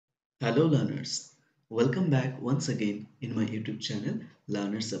Hello learners, welcome back once again in my YouTube channel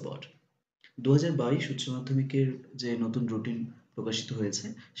Learners Abroad। 2022 উচ্চ মাধ্যমিকের যে নতুন রুটিন প্রকাশিত হয়েছে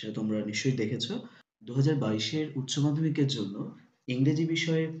সেটা তোমরা নিশ্চয়ই দেখেছো। 2022 উচ্চ মাধ্যমিকের জন্য ইংরেজি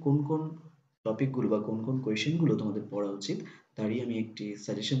বিষয়ে কোন কোন টপিকগুলো বা কোন কোন কোয়েশ্চেনগুলো তোমাদের পড়া উচিত তারই আমি একটি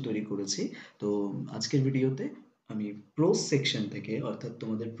সাজেশন তৈরি করেছি। তো আজকের ভিডিওতে আমি প্রোজ সেকশন থেকে অর্থাৎ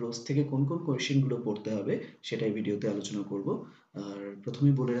তোমাদের প্রোজ থেকে কোন কোন কোয়েশ্চেনগুলো পড়তে হবে সেটাই ভিডিওতে আলোচনা করব। আর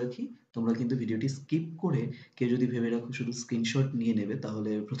প্রথমেই বলে রাখি, তোমরা কিন্তু ভিডিওটি স্কিপ করে কেউ যদি ভেবে রাখো শুধু স্ক্রিনশট নিয়ে নেবে,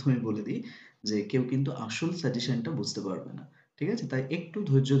 তাহলে প্রথমেই বলে দিই যে কেউ কিন্তু আসল সাজেশনটা বুঝতে পারবে না। ঠিক আছে? তাই একটু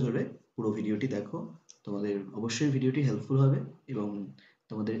ধৈর্য ধরে পুরো ভিডিওটি দেখো। তোমাদের অবশ্যই ভিডিওটি হেল্পফুল হবে এবং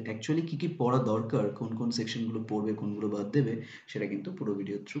তোমাদের অ্যাকচুয়ালি কি কি পড়া দরকার, কোন কোন সেকশনগুলো পড়বে, কোনগুলো বাদ দেবে, সেটা কিন্তু পুরো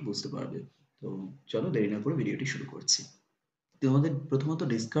ভিডিওর থ্রু বুঝতে পারবে। তো চলো দেরি না করে ভিডিওটি শুরু করছি। তোমাদের প্রথমত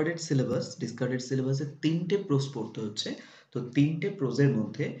ডিসকার্ডেড সিলেবাসে ৩টে প্রোজ পড়তে হচ্ছে। তো ৩টে প্রোজের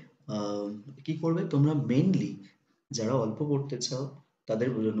মধ্যে কি করবে তোমরা মেইনলি, যারা অল্প পড়তে চাও তাদের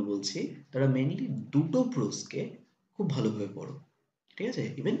জন্য বলছি, তারা মেইনলি দুটো প্রোজকে খুব ভালোভাবে পড়ো। ঠিক আছে?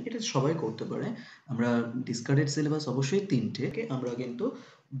 ইভেন এটা সবাই করতে পারে। আমরা ডিসকার্ডেড সিলেবাস অবশ্যই ৩টে, আমরা কিন্তু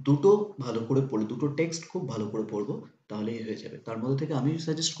দুটো ভালো করে পড়ি, দুটো টেক্সট খুব ভালো করে পড়বো, তাহলেই হয়ে যাবে। তার মধ্যে থেকে আমি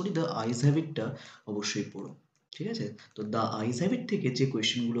সাজেস্ট করি দ্য আইস হ্যাবিটটা অবশ্যই পড়ো। ঠিক আছে? তো দ্য আইস হ্যাবিট থেকে যে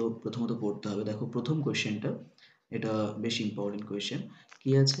কোয়েশ্চেনগুলো প্রথমত পড়তে হবে, দেখো প্রথম কোয়েশ্চেনটা, এটা বেশ ইম্পর্টেন্ট কোয়েশ্চেন। কি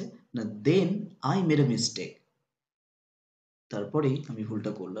আছে না, then I made a mistake, তারপরেই আমি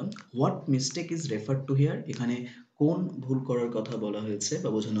ভুলটা করলাম। What mistake is referred to here, এখানে কোন ভুল করার কথা বলা হয়েছে বা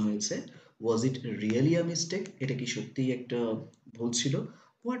বোঝানো হয়েছে। ওয়াজ ইট রিয়েলি আ মিস্টেক, এটা কি সত্যিই একটা ভুল ছিল।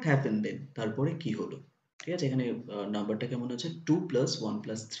 হোয়াট হ্যাপেন দেন, তারপরে কি হলো। ঠিক আছে? এখানে নাম্বারটা কেমন আছে,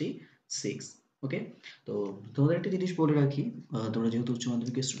 2+1+3 6। ওকে? তো তোমাদের একটা জিনিস বলে রাখি, তোমরা যেহেতু উচ্চ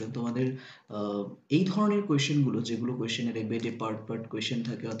মাধ্যমিকের স্টুডেন্ট, তোমাদের আহ, এই ধরনের কোয়েশ্চেনগুলো, যেগুলো কোয়েশ্চেনে দেখবে যে পার্ট পার্ট কোয়েশ্চেন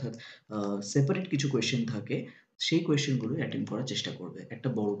থাকে, অর্থাৎ সেপারেট কিছু কোয়েশ্চেন থাকে, সেই কোয়েশ্চেনগুলো অ্যাটেম্প করার চেষ্টা করবে একটা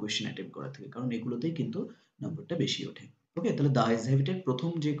বড় কোয়েশ্চেন অ্যাটেম্প করার থেকে, কারণ এগুলোতেই কিন্তু নম্বরটা বেশি ওঠে। ওকে? তাহলে দ্য আইস হ্যাভ ইটের প্রথম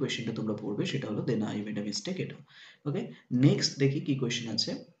যে কোয়েশ্চেনটা তোমরা পড়বে সেটা হলো then I made a mistake, এটা। ওকে? নেক্সট দেখি কি কোয়েশ্চেন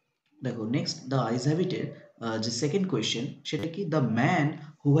আছে। দেখো নেক্সট দ্য আইস হ্যাভ ইটের যে সেকেন্ড কোয়েশ্চেন, সেটা কি, the man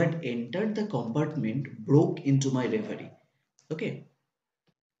who had entered the compartment broke into my reverie. ওকে?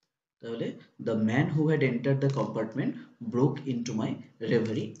 তাহলে the man who had enter the compartment broke into my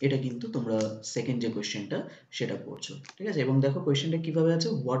reverie, এটা কিন্তু তোমরা সেকেন্ড যে কোয়েশ্চেনটা সেটা পড়ছো। ঠিক আছে? এবং দেখো কোয়েশ্চেনটা কিভাবে আছে,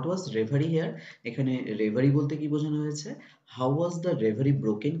 হোয়াট ওয়াজ রেভারি হেয়ার, এখানে রেভারি বলতে কি বোঝানো হয়েছে, how was the reverie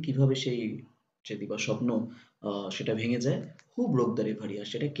broken, কিভাবে সেই স্মৃতি বা স্বপ্ন সেটা ভেঙে যায়, হু ব্রোক দ্য রেভারি, আর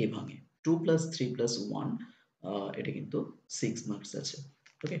সেটা কে ভাঙে। 2+3+1, এটা কিন্তু 6 মার্কস আছে।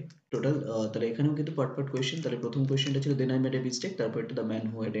 ওকে? টোটাল তাহলে এখানেও কিন্তু পার্ট পার্ট কোয়েশ্চেন। তাহলে প্রথম কোয়েশ্চেনটা ছিল then I made a mistake, তারপর এটা the man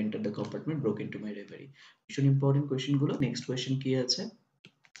who had enter the compartment broke into my reverie. ভীষণ ইম্পর্টেন্ট কোয়েশ্চেন গুলো। নেক্সট কোয়েশ্চেন কি আছে,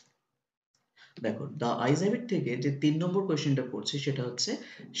 দেখো দ্য আইজ হ্যাবিট থেকে যে 3 নম্বর কোয়েশ্চেনটা পড়ছে সেটা হচ্ছে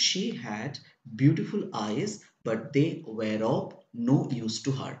she had beautiful eyes but they were of no use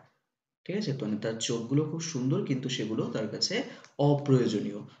to her. ঠিক আছে? তো মানে তার চোখগুলো খুব সুন্দর কিন্তু সেগুলো তার কাছে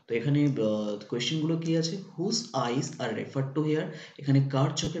অপ্রয়োজনীয়। তো এখানে কোয়েশ্চেন গুলো কি আছে, whose ice R refer to here, এখানে কার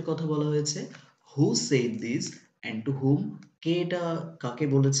চোখের কথা বলা হয়েছে, who said this and two হুম, কে এটা কাকে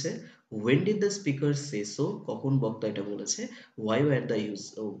বলেছে, when did the speaker say so, কখন বক্তা এটা বলেছে, why were the use,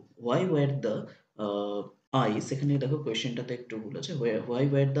 why were the eyes, এখানে দেখো কোয়েশ্চেনটাতে একটু ভুল আছে, why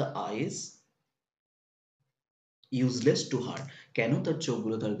were the eyes useless to her, কেন তার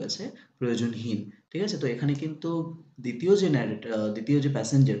চোখগুলো তার কাছে প্রয়োজনহীন। ঠিক আছে? তো এখানে কিন্তু দ্বিতীয় যে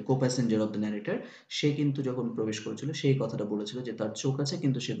passenger, co passenger of the narrator, সে কিন্তু যখন প্রবেশ করেছিল সেই কথাটা বলেছিল যে তার চোখ আছে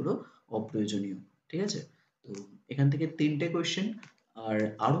কিন্তু সেগুলো অপ্রয়োজনীয়। ঠিক আছে? তো এখান থেকে 3টে কোয়েশ্চেন। আর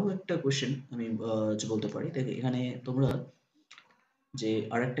আরো একটা কোয়েশ্চেন আমি যে বলতে পারি, দেখো এখানে তোমরা যে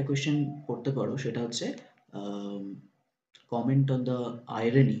আরেকটা কোয়েশ্চেন করতে পারো সেটা হচ্ছে কমেন্ট অন দ্য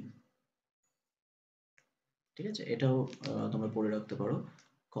আইরনি। ঠিক আছে? এটাও তোমরা পড়ে রাখতে পারো,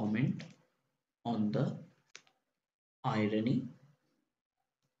 comment on the irony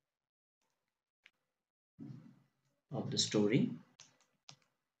of the story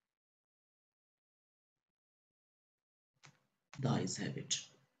the eyes have it.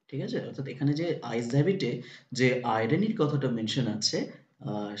 ঠিক আছে? অর্থাৎ এখানে যে আইস হ্যাবিটে যে আইরনির কথাটা মেনশন আছে,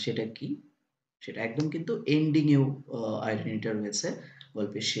 সেটা কি, সেটা একদম কিন্তু এন্ডিং এও আইরনিটা রয়েছে।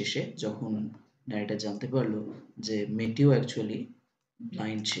 গল্পের শেষে যখন ন্যারেটর জানতে পারলো যে মেয়েটিও অ্যাকচুয়ালি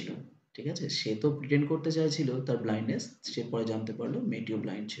ব্লাইন্ড ছিল। ঠিক আছে? সে তো প্রিটেন্ড করতে চাইছিল তার ব্লাইন্ডনেস, সে পরে জানতে পারলো মেয়েটিও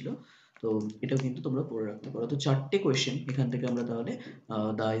ব্লাইন্ড ছিল। তো এটাও কিন্তু তোমরা পড়ে রাখতে পারো। তো 4টে কোয়েশ্চেন এখান থেকে আমরা তাহলে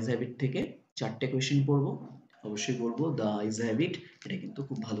দ্য আইস হ্যাবিট থেকে 4টে কোয়েশ্চেন পড়বো। অবশ্যই বলবো দ্য আইস হ্যাবিট, এটা কিন্তু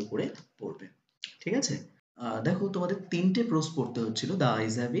খুব ভালো করে পড়বে। ঠিক আছে? দেখো তোমাদের 3টে প্রোজ পড়তে হচ্ছিল the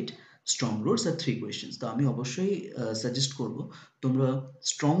eyes have it, strong roots R 3 questions. তো আমি অবশ্যই সাজেস্ট করব তোমরা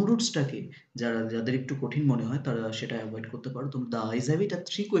স্ট্রং রুটসটাকে যাদের একটু কঠিন মনে হয় তারা সেটা অ্যাভয়েড করতে পারো। তোমরা the ice have it R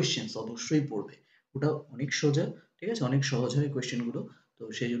 3 questions অবশ্যই পড়বে। ওটা অনেক সোজা, ঠিক আছে? অনেক সহজ হয় কোয়েশ্চেনগুলো। তো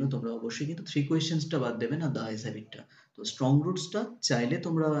সেইজন্য তোমরা অবশ্যই কিন্তু 3 কোয়েশ্চেন্সটা বাদ দেবে না, দ্য আইস হ্যাভ ইটটা। তো স্ট্রং রুটসটা চাইলে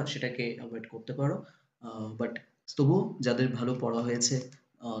তোমরা সেটাকে অ্যাভয়েড করতে পারো। বাট তবুও যাদের ভালো পড়া হয়েছে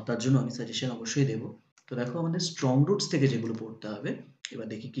তার জন্য আমি সাজেশন অবশ্যই দেব। তো দেখো আমাদের স্ট্রং রুটস থেকে যেগুলো পড়তে হবে, এবার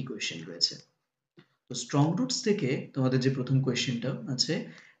দেখি কি কোয়েশ্চেন রয়েছে। তো স্ট্রং রুটস থেকে তোমাদের যে প্রথম কোয়েশ্চেনটা আছে,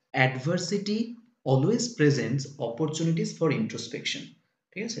 adversity always presents opportunities for introspection.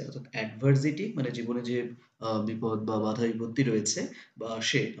 ঠিক আছে? অর্থাৎ অ্যাডভার্সিটি মানে জীবনে যে বিপদ বা বাধা বিপত্তি রয়েছে বা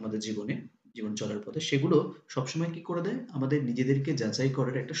আসে আমাদের জীবনে, জীবন চলার পথে, সেগুলো সবসময় কি করে দেয়, আমাদের নিজেদেরকে যাচাই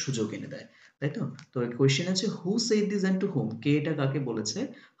করার একটা সুযোগ এনে দেয়, তাই তো? তো কোয়েশ্চেন আছে who said this and two হুম, কে এটা কাকে বলেছে,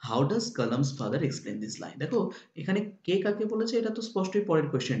 how does Kalam's father explain this line. দেখো এখানে কে কাকে বলেছে এটা তো স্পষ্টই পরের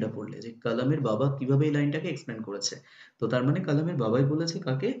কোয়েশ্চেনটা পড়লে, যে কালামের বাবা কিভাবে এই লাইনটাকে এক্সপ্লেন করেছে। তো তার মানে কালামের বাবাই বলেছে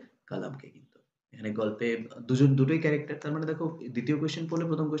কাকে, কালামকে। কিন্তু এখানে গল্পে দুটোই ক্যারেক্টার, তার মানে দেখো দ্বিতীয় কোয়েশ্চেন পড়লে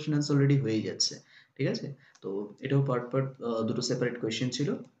প্রথম কোয়েশ্চেন আনসার অলরেডি হয়েই যাচ্ছে, ঠিক আছে? তো এটাও পার্ট দুটো সেপারেট কোয়েশ্চেন ছিল,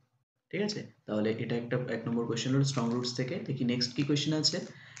 ঠিক আছে? তাহলে এটা একটা ১ নম্বর কোয়েশ্চেন হলো স্ট্রং রুটস থেকে। দেখি নেক্সট কি কোয়েশ্চেন আছে।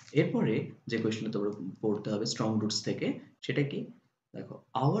 এরপরে যে কোয়েশ্চেনটা তোমরা পড়তে হবে স্ট্রং রুটস থেকে, সেটা কি? দেখো,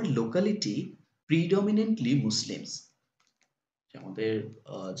 আওয়ার লোকালিটি প্রিডমিনেন্টলি মুসলিমস। আমাদের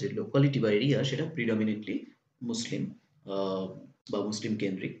যে লোকালিটি বা এরিয়া সেটা প্রিডমিনেন্টলি মুসলিম বা মুসলিম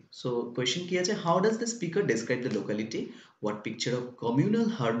কেন্দ্রিক। সো কোয়েশ্চেন কি আছে, how does the speaker describe the locality, what picture of communal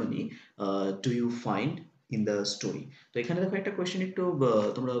harmony do you find in the story. তো এখানে দেখো একটা কোয়েশ্চেন একটু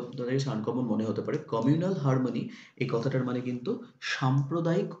তোমরা তোমাদের কাছে আনকমন মনে হতে পারে। কমিউনাল হারমোনি এই কথাটার মানে কিন্তু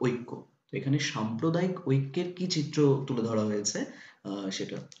সাম্প্রদায়িক ঐক্য। তো এখানে সাম্প্রদায়িক ঐক্যের কি চিত্র তুলে ধরা হয়েছে,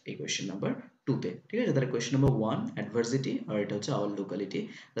 সেটা এই কোয়েশ্চেন নাম্বার 2 তে, ঠিক আছে? তাহলে কোয়েশ্চেন নাম্বার 1 অ্যাডভার্সিটি আর এটা হচ্ছে আওয়ার লোকালিটি।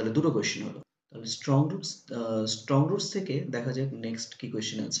 তাহলে দুটো কোয়েশ্চেন হলো। তাহলে স্ট্রং রুটস থেকে দেখা যাক নেক্সট কি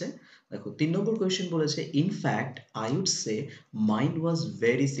কোয়েশ্চেন আছে। দেখো ৩ নম্বর কোয়েশ্চেন বলেছে, in fact I would say mind was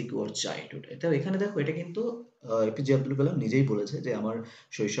very secure childhood. এটা এখানে দেখো এটা কিন্তু এপিজে আব্দুল কালাম নিজেই বলেছে যে আমার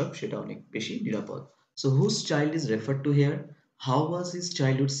শৈশব সেটা অনেক বেশি নিরাপদ। So whose child is referred to here, how was his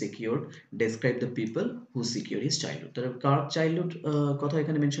childhood secure, describe the people who secure his childhood. তাহলে কার চাইল্ডহুড কথা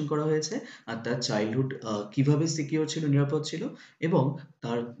এখানে মেনশন করা হয়েছে, আর তার চাইল্ডহুড কিভাবে সিকিউর ছিল, নিরাপদ ছিল, এবং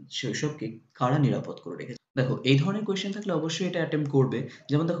তার শৈশবকে কারা নিরাপদ করে রেখেছে। দেখো এই ধরনের কোয়েশ্চেন থাকলে অবশ্যই এটা অ্যাটেম্প করবে।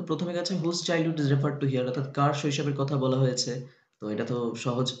 যেমন দেখো প্রথমে গেছে whose childhood is refer to here, অর্থাৎ কার শৈশবের কথা বলা হয়েছে। তো এটা তো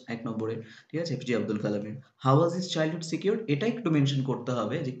সহজ ১ নম্বরে, ঠিক আছে? এপিজে আব্দুল কালামের। How was his childhood secure, এটা একটু মেনশন করতে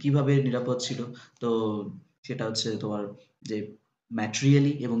হবে যে কিভাবে নিরাপদ ছিল। তো সেটা হচ্ছে তোমার যে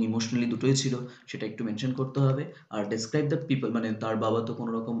ম্যাটেরিয়ালি এবং ইমোশনালি দুটোই ছিল, সেটা একটু মেনশন করতে হবে। আর ডেসক্রাইব দ্য পিপল মানে তার বাবা তো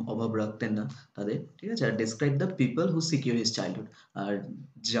কোনো রকম অভাব রাখতেন না তাদের, ঠিক আছে? আর describe the people who secure his childhood, আর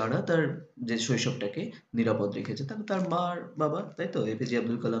যারা তার যে শৈশবটাকে নিরাপদ রেখেছে তার মা আর বাবা, তাই তো? এপিজে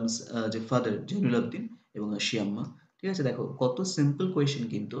আব্দুল কালামস যে ফাদার জৈনুল আবদিন এবং শিয়াম্মা, ঠিক আছে? দেখো কত সিম্পল কোয়েশ্চেন,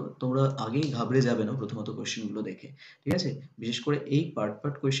 কিন্তু তোমরা আগেই ঘাবড়ে যাবে না প্রথমত কোয়েশ্চেনগুলো দেখে, ঠিক আছে? বিশেষ করে এই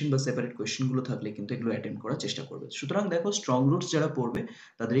পার্ট কোয়েশ্চেন বা সেপারেট কোয়েশ্চেনগুলো থাকলে কিন্তু এগুলো অ্যাটেন্ড করার চেষ্টা করবে। সুতরাং দেখো স্ট্রং রুটস যারা পড়বে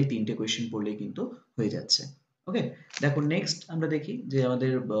তাদের এই ৩ টে কোয়েশ্চেন পড়লেই কিন্তু হয়ে যাচ্ছে। ওকে? দেখো নেক্সট আমরা দেখি যে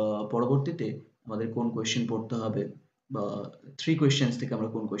আমাদের পরবর্তীতে আমাদের কোন কোয়েশ্চেন পড়তে হবে, বা 3 কোয়েশ্চেনস থেকে আমরা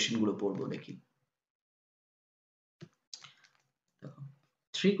কোন কোয়েশ্চেনগুলো পড়বো দেখি। দেখো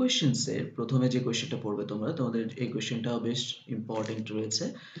 3 কোয়েশ্চেনস এর প্রথমে যে কোয়েশ্চেনটা পড়বে তোমরা, তোমাদের এই কোয়েশ্চেনটাও বেশ ইম্পর্টেন্ট রয়েছে।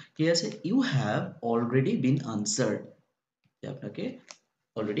 কি আছে? You have already been answered, যে আপনাকে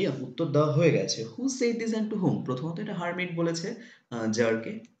অলরেডি উত্তর দেওয়া হয়ে গেছে। Who said this and two হুম, প্রথমত এটা হারমিট বলেছে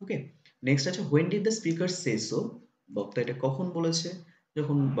জারকে। ওকে? নেক্সট আছে when did the speaker say so, বক্তা এটা কখন বলেছে,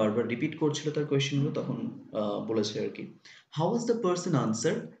 যখন বারবার রিপিট করছিল তার কোয়েশ্চেনগুলো তখন বলেছে আর কি। How was the person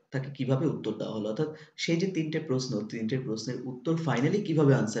answer, তাকে কিভাবে উত্তর দেওয়া হলো, অর্থাৎ সেই যে ৩ টে প্রশ্ন, ৩ টে প্রশ্নের উত্তর ফাইনালি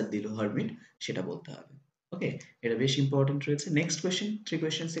কিভাবে আনসার দিল হারমিট, সেটা বলতে হবে। ওকে? এটা বেশ ইম্পর্টেন্ট রয়েছে। নেক্সট কোয়েশ্চেন ৩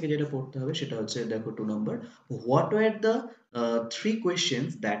 কোয়েশ্চেনস থেকে যেটা পড়তে হবে সেটা হচ্ছে দেখো ২ নম্বর, what wire the 3 questions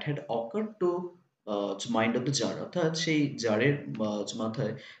that had occurred to mind of the jar, অর্থাৎ সেই জারের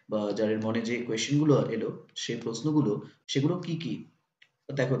মাথায় বা জারের মনে যে কোয়েশ্চেন গুলো এলো, সেই প্রশ্নগুলো সেগুলো কি কি।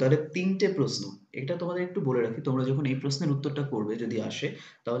 দেখো তাহলে ৩ টে প্রশ্ন, এটা তোমাদের একটু বলে রাখি, তোমরা যখন এই প্রশ্নের উত্তরটা করবে যদি আসে,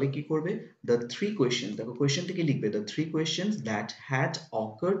 তাহলে কি করবে, the 3 questions, দেখো কোয়েশ্চেন থেকে লিখবে the 3 questions that had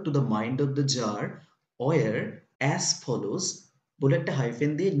occurred to the mind of the jar were as follows, বলে একটা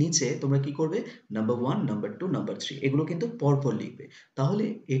হাইফেন দিয়ে নিচে তোমরা কি করবে, নাম্বার 1, নাম্বার 2, নাম্বার 3 এগুলো কিন্তু পরপর লিখবে। তাহলে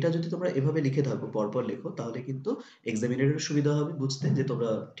এটা যদি তোমরা এভাবে লিখে থাকো, পরপর লেখো, তাহলে কিন্তু এক্সামিনারের সুবিধা হবে বুঝতে যে তোমরা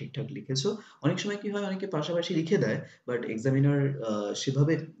ঠিকঠাক লিখেছো। অনেক সময় কি হয়, অনেকে পাশাপাশি লিখে দেয়, বাট এক্সামিনার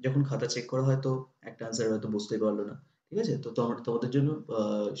সেভাবে যখন খাতা চেক করা হয় তো একটা আনসার হয়তো বুঝতেই পারলো না, ঠিক আছে? তো তোমাদের জন্য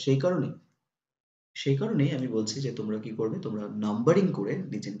সেই কারণেই আমি বলছি যে তোমরা কি করবে, তোমরা নাম্বারিং করে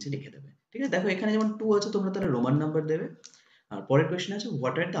নিচে নিচে লিখে দেবে। ঠিক আছে? দেখো এখানে যেমন 2 আছে, তোমরা তাহলে রোমান নাম্বার দেবে। আর পরের কোয়েশ্চেন আছে,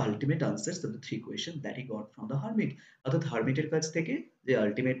 what are the ultimate answers of the three question that he got from the hermit. অর্থাৎ হারমিটের কাছ থেকে যে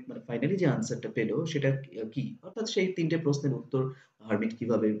আলটিমেট মানে ফাইনালি যে আনসারটা পেলো সেটা কি, অর্থাৎ সেই তিনটে প্রশ্নের উত্তর হারমিট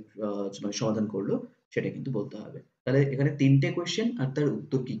কিভাবে মানে সমাধান করলো সেটা কিন্তু বলতে হবে। তাহলে এখানে তিনটে কোয়েশ্চেন আর তার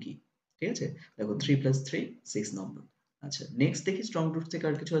উত্তর কি কি। ঠিক আছে? দেখো 3 + 3 6 নম্বর। আচ্ছা, নেক্সট দেখি স্ট্রং রুটস থেকে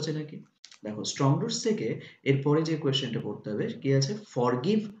আর কিছু আছে নাকি। দেখো স্ট্রং রুটস থেকে এরপরে যে কোয়েশ্চেনটা পড়তে হবে কি আছে,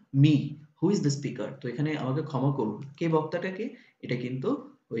 forgive me who is the speaker. তো এখানে আমাকে ক্ষমা করুন, কে বক্তাটাকে, এটা কিন্তু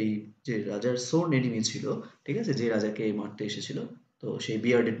ওই যে রাজার সোর্ন এনিমি ছিল, ঠিক আছে, যে রাজাকে মারতে এসেছিল, তো সেই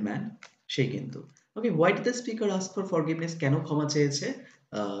বিয়ার্ডেড ম্যান সেই কিন্তু। ওকে, why did the speaker ask for forgiveness, কেন ক্ষমা চেয়েছে,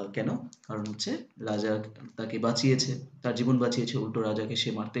 কেন, কারণ হচ্ছে রাজা তাকে বাঁচিয়েছে, তার জীবন বাঁচিয়েছে, উল্টো রাজাকে সে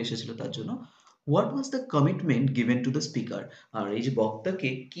মারতে এসেছিল তার জন্য। What was the commitment given to the speaker, আর এই যে বক্তাকে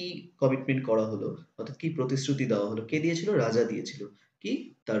কি কমিটমেন্ট করা হলো, অর্থাৎ কি প্রতিশ্রুতি দেওয়া হলো, কে দিয়েছিল, রাজা দিয়েছিল, কি,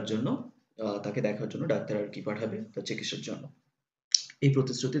 তার জন্য তাকে দেখার জন্য ডাক্তার আর কি পাঠাবে তার চিকিৎসার জন্য, এই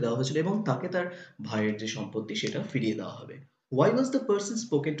প্রতিশ্রুতি দেওয়া হয়েছিল, এবং তাকে তার ভাইয়ের যে সম্পত্তি সেটা ফিরিয়ে দেওয়া হবে। Why was the person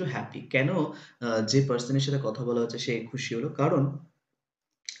spoken to happy, কেন যে পার্সনের সাথে কথা বলা হচ্ছে সে খুশি হলো, কারণ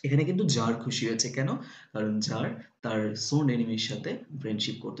এখানে কিন্তু জার খুশি হয়েছে, কেন, কারণ জার তার সোন এনিমির সাথে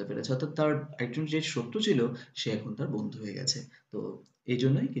ফ্রেন্ডশিপ করতে পেরেছে, অর্থাৎ তার একজন যে শত্রু ছিল সে এখন তার বন্ধু হয়ে গেছে। তো এই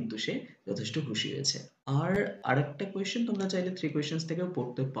জন্যই কিন্তু সে যথেষ্ট খুশি হয়েছে। আর আরেকটা কোয়েশ্চেন তোমরা চাইলে 3 কোয়েশ্চেন্স থেকেও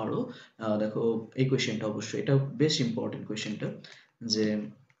পড়তে পারো। দেখো এই কোয়েশ্চেনটা অবশ্যই এটা বেশ ইম্পর্টেন্ট কোয়েশ্চেনটা, যে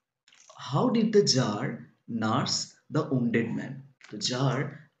how did the jar nurse the wounded man. তো জার,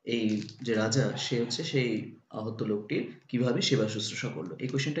 এই যে রাজা সে হচ্ছে সেই আহত লোকটির কিভাবে সেবা শুশ্রূষা করলো, এই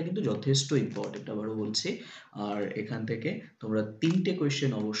কোয়েশ্চেনটা কিন্তু যথেষ্ট ইম্পর্টেন্ট, আবারও বলছি। আর এখান থেকে তোমরা তিনটে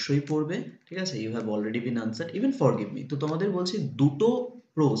কোয়েশ্চেন অবশ্যই পড়বে। ঠিক আছে? You have already been answered even forgive me. তো তোমাদের বলছি দুটো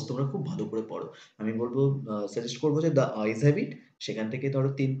প্রোজ তোমরা খুব ভালো করে পড়ো। আমি বলবো, সাজেস্ট করবো যে দ্য আইজ হ্যাভ ইট, সেখান থেকে ধরো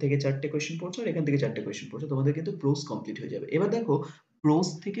 3 থেকে 4টে কোয়েশ্চেন পড়ছো, আর এখান থেকে 4টে কোয়েশ্চেন পড়ছো, তোমাদের কিন্তু প্রোজ কমপ্লিট হয়ে যাবে। এবার দেখো প্রোজ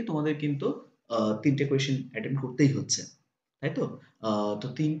থেকে তোমাদের কিন্তু 3টে কোয়েশ্চেন অ্যাটেম্প্ট করতেই হচ্ছে। তাই তো? তো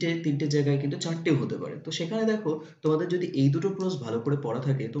 3টে জায়গায় কিন্তু 4টেও হতে পারে। তো সেখানে দেখো তোমাদের যদি এই দুটো প্রোজ ভালো করে পড়া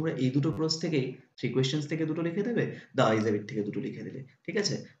থাকে, তোমরা এই দুটো প্রোজ থেকেই 3 কোয়েশ্চেনস থেকে দুটো লিখে দেবে, দ্য আইজাবের থেকে দুটো লিখে দেবে। ঠিক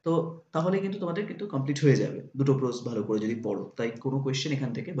আছে? তো তাহলে কিন্তু তোমাদের কিন্তু কমপ্লিট হয়ে যাবে। দুটো প্রোজ ভালো করে যদি পড়ো। তাই কোনো কোয়েশ্চেন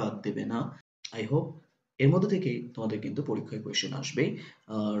এখান থেকে বাদ দেবে না। আই হোপ এর মধ্যে থেকেই তোমাদের কিন্তু পরীক্ষায় কোয়েশ্চেন আসবেই।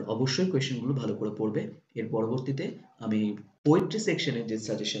 আর অবশ্যই কোয়েশ্চেনগুলো ভালো করে পড়বে। এর পরবর্তীতে আমি পোয়েট্রি সেকশনের যে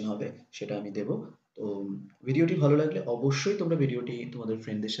সাজেশন হবে সেটা আমি দেব। তো ভিডিওটি ভালো লাগলে অবশ্যই তোমরা ভিডিওটি তোমাদের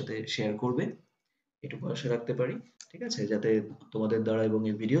ফ্রেন্ডদের সাথে শেয়ার করবে। এটুকু আশা রাখতে পারি। ঠিক আছে? যাতে তোমাদের দ্বারা এবং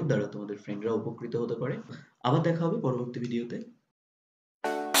এই ভিডিওর দ্বারা তোমাদের ফ্রেন্ডরা উপকৃত হতে পারে। আবার দেখা হবে পরবর্তী ভিডিওতে।